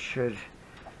 so it should,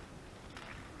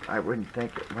 I wouldn't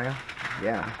think it, well,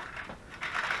 yeah.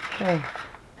 Okay,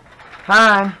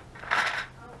 fine.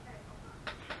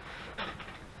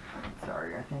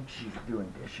 I think she's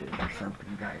doing dishes or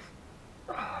something, guys.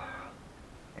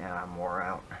 And I'm wore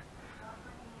out.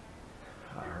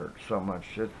 I hurt so much.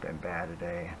 It's been bad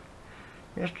today.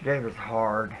 Yesterday was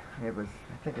hard. It was,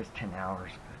 I think it was 10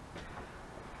 hours.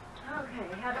 But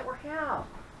Okay, how'd it work out?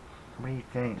 what do you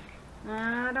think?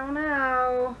 I don't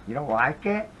know. You don't like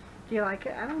it? Do you like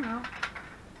it? I don't know.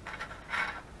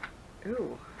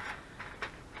 Ooh.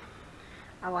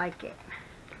 I like it.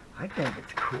 I think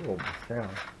it's cool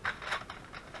myself.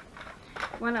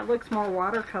 When it looks more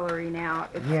watercolory now,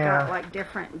 it's got like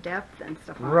different depth and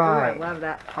stuff on it. Right. Ooh, I love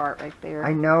that part right there.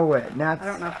 I know it. That's, I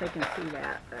don't know if they can see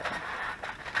that, but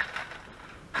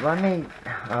let me,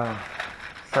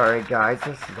 sorry guys,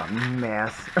 this is a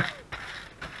mess.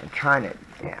 I'm trying to,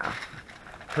 yeah,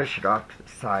 push it off to the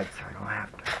side so I don't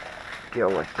have to deal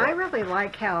with it. I really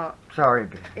like how Sorry,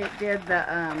 baby. it did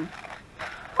the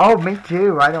Oh, me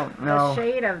too. I don't know. the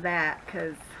shade of that,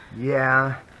 because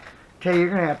Yeah. Tell you, you're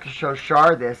going to have to show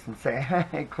Char this and say,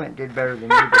 hey, Clint did better than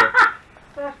you did.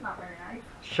 that's not very nice.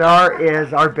 Char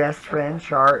is our best friend,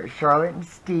 Charlotte and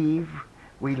Steve.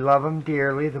 We love them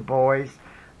dearly, the boys.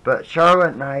 But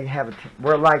Charlotte and I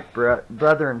we're like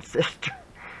brother and sister.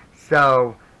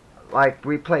 So, like,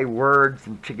 we play words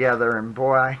and together, and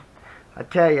boy, I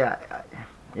tell you,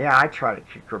 yeah, I try to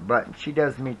kick her butt, and she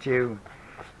does me too.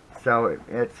 So,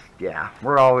 it's, yeah,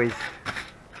 we're always,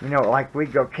 you know, like we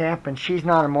go camping. She's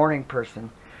not a morning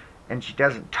person, and she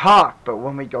doesn't talk, but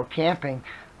when we go camping,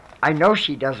 I know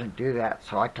she doesn't do that,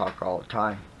 so I talk all the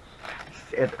time.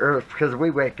 Because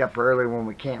we wake up early when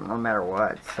we camp, no matter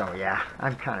what. So, yeah,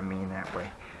 I'm kind of mean that way.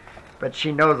 But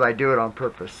she knows I do it on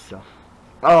purpose, so.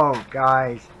 Oh,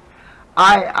 guys.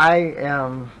 I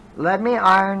am, let me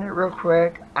iron it real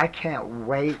quick. I can't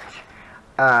wait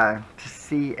to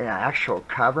see an actual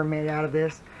cover made out of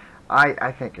this.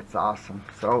 I think it's awesome.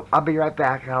 So I'll be right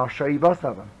back and I'll show you both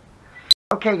of them.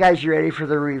 Okay guys, you ready for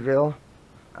the reveal?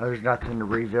 Oh, there's nothing to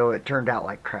reveal. It turned out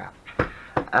like crap.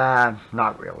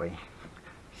 Not really.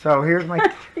 So here's my,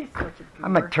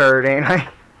 I'm a turd, ain't I?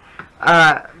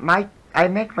 I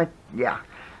make my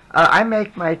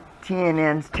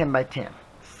TNNs 10 by 10.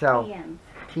 So,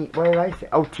 what did I say?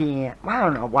 Oh, TN. Well, I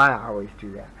don't know why I always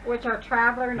do that. Which are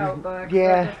traveler notebooks.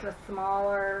 Yeah. They're just a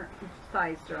smaller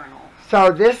size journal.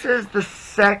 So this is the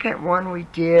second one we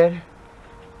did.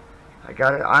 I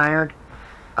got it ironed.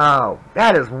 Oh,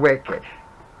 that is wicked.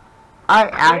 I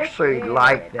actually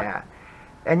like that.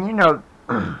 And you know,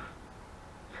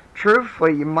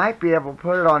 truthfully, you might be able to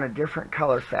put it on a different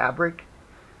color fabric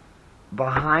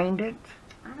behind it.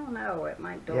 I don't know. It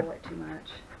might dull it too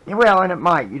much. Well, and it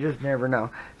might. You just never know.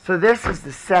 So this is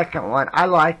the second one. I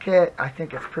like it. I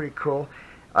think it's pretty cool.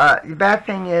 The bad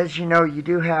thing is, you know, you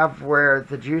do have where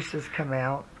the juices come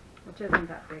out. Which isn't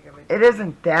that big of a deal. It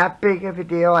isn't that big of a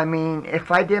deal. I mean,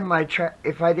 if I did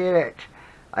it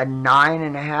a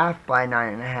 9.5 by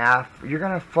 9.5, you're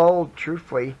gonna fold.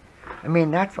 Truthfully, I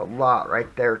mean that's a lot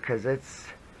right there, because it's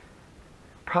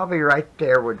probably right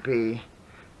there would be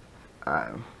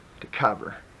the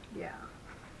cover. Yeah.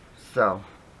 So.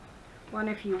 Well, and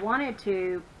if you wanted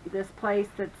to, this place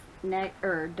that's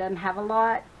doesn't have a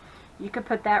lot, you could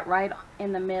put that right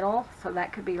in the middle, so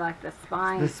that could be like the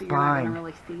spine. The so spine. You're not gonna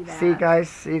really see that. See, guys,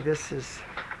 see, this is.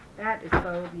 That is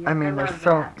so beautiful. I mean, I there's love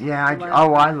so that. yeah.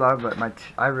 I love it.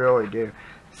 I really do.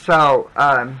 So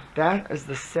that is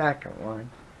the second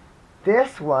one.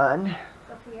 This one.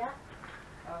 Sophia?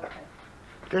 Oh, okay.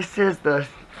 This is the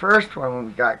first one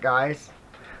we got, guys.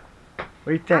 What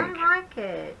do you think? I like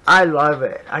it. I love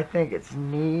it. I think it's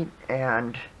neat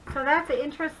and. So that's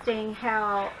interesting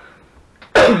how.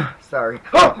 Sorry.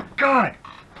 Oh God!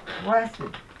 Blessed.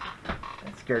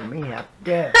 That scared me half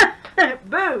dead.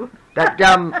 Boo! That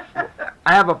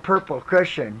I have a purple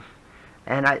cushion,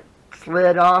 and I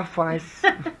slid off when I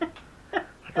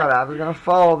thought I was gonna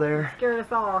fall there. Scared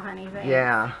us all, honey. Thanks.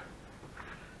 Yeah.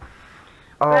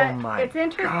 Oh but my it's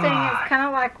interesting. God. It's kind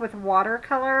of like with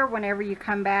watercolor. Whenever you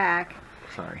come back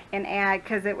Sorry. and add,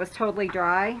 because it was totally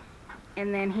dry,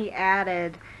 and then he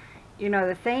added, you know,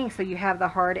 the thing, so you have the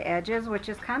hard edges, which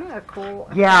is kind of a cool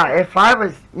effect. Yeah, if I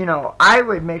was, you know, I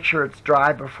would make sure it's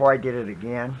dry before I did it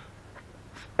again.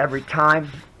 Every time,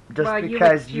 just well,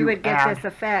 because you would get add, this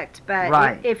effect, but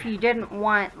Right. if you didn't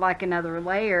want like another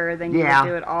layer, then you Yeah. would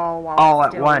do it all while all it's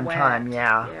at still one wet. time.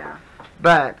 Yeah. Yeah.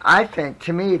 But I think,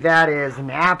 to me, that is an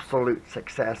absolute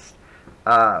success.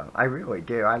 I really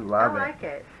do. I love I like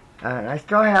it. And I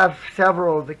still have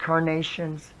several of the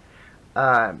carnations.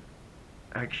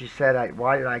 Like she said,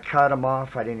 why did I cut them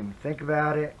off? I didn't even think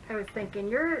about it. I was thinking,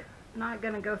 you're not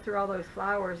going to go through all those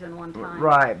flowers in one time.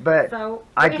 Right, but So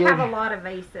I we did have a lot of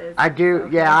vases. I do,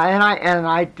 Okay. yeah, and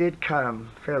I did cut them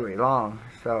fairly long,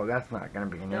 so that's not going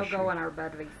to be an They'll issue. go in our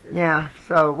bud vases. Yeah,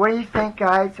 so what do you think,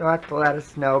 guys? You'll have to let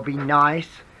us know. Be nice.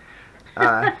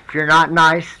 If you're not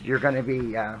nice, you're going to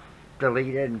be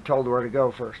deleted and told where to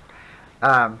go first.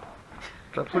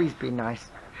 So please be nice.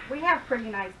 We have pretty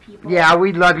nice people. Yeah,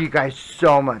 we love you guys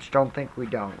so much. Don't think we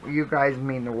don't. You guys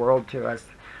mean the world to us.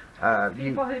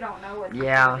 People who don't know what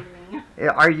Yeah. mean.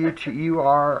 You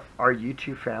are our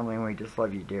YouTube family, and we just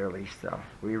love you dearly. So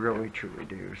we really, truly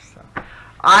do. So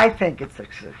I think it's a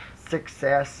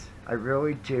success. I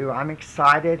really do. I'm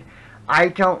excited. I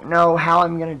don't know how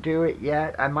I'm going to do it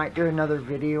yet. I might do another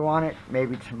video on it,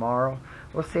 maybe tomorrow.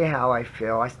 We'll see how I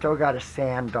feel. I still got to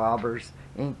sand daubers,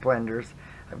 ink blenders.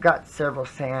 I've got several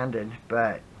sanded,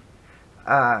 but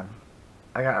I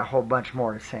got a whole bunch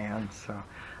more to sand, so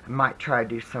I might try to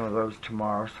do some of those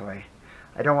tomorrow, so I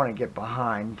don't want to get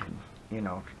behind, and, you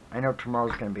know, I know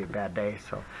tomorrow's going to be a bad day,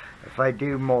 so if I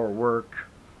do more work,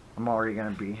 I'm already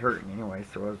going to be hurting anyway,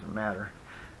 so it doesn't matter.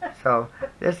 So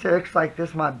this looks like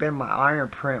this might have been my iron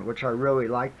print, which I really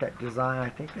like that design. I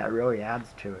think that really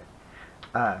adds to it.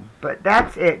 But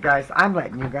that's it, guys. I'm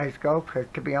letting you guys go because,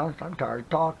 to be honest, I'm tired of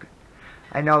talking.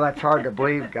 I know that's hard to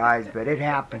believe, guys, but it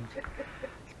happens.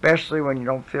 Especially when you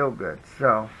don't feel good.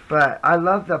 So, but I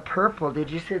love the purple. Did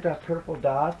you see the purple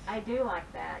dots? I do like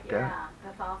that. Yeah,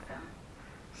 that's awesome.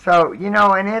 So, you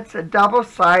know, and it's a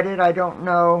double-sided. I don't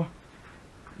know,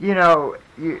 you know,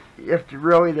 if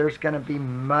really there's going to be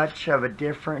much of a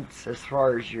difference as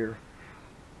far as your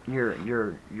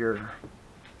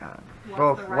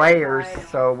both right layers. side and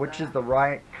So, what's which is the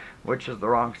right, which is the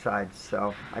wrong side.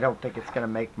 So, I don't think it's going to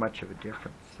make much of a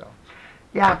difference. So,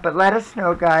 yeah, but let us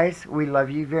know, guys. We love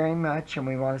you very much, and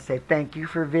we want to say thank you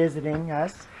for visiting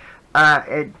us.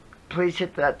 And please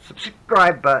hit that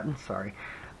subscribe button. Sorry.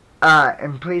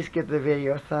 And please give the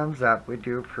video a thumbs up. We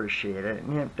do appreciate it.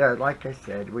 And like I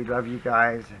said, we love you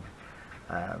guys.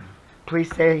 And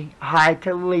please say hi to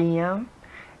Liam.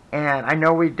 And I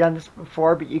know we've done this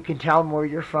before, but you can tell them where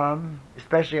you're from,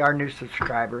 especially our new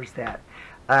subscribers, that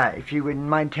if you wouldn't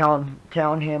mind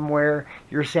telling him where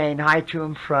you're saying hi to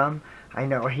him from, I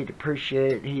know he'd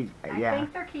appreciate it. I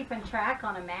think they're keeping track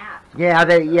on a map.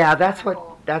 Yeah, that's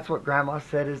cool. what Grandma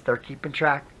said, is they're keeping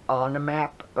track on the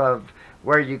map of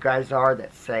where you guys are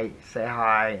that say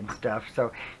hi and stuff.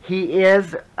 So he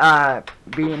is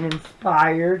being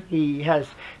inspired. He has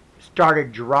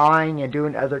started drawing and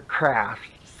doing other crafts.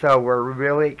 So we're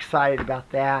really excited about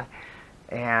that.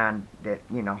 And that,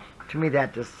 you know, to me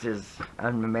that just is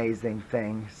an amazing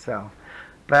thing. So,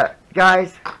 but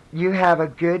guys, you have a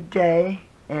good day,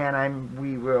 and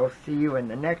we will see you in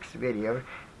the next video.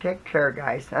 Take care,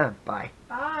 guys. Bye.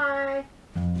 Bye.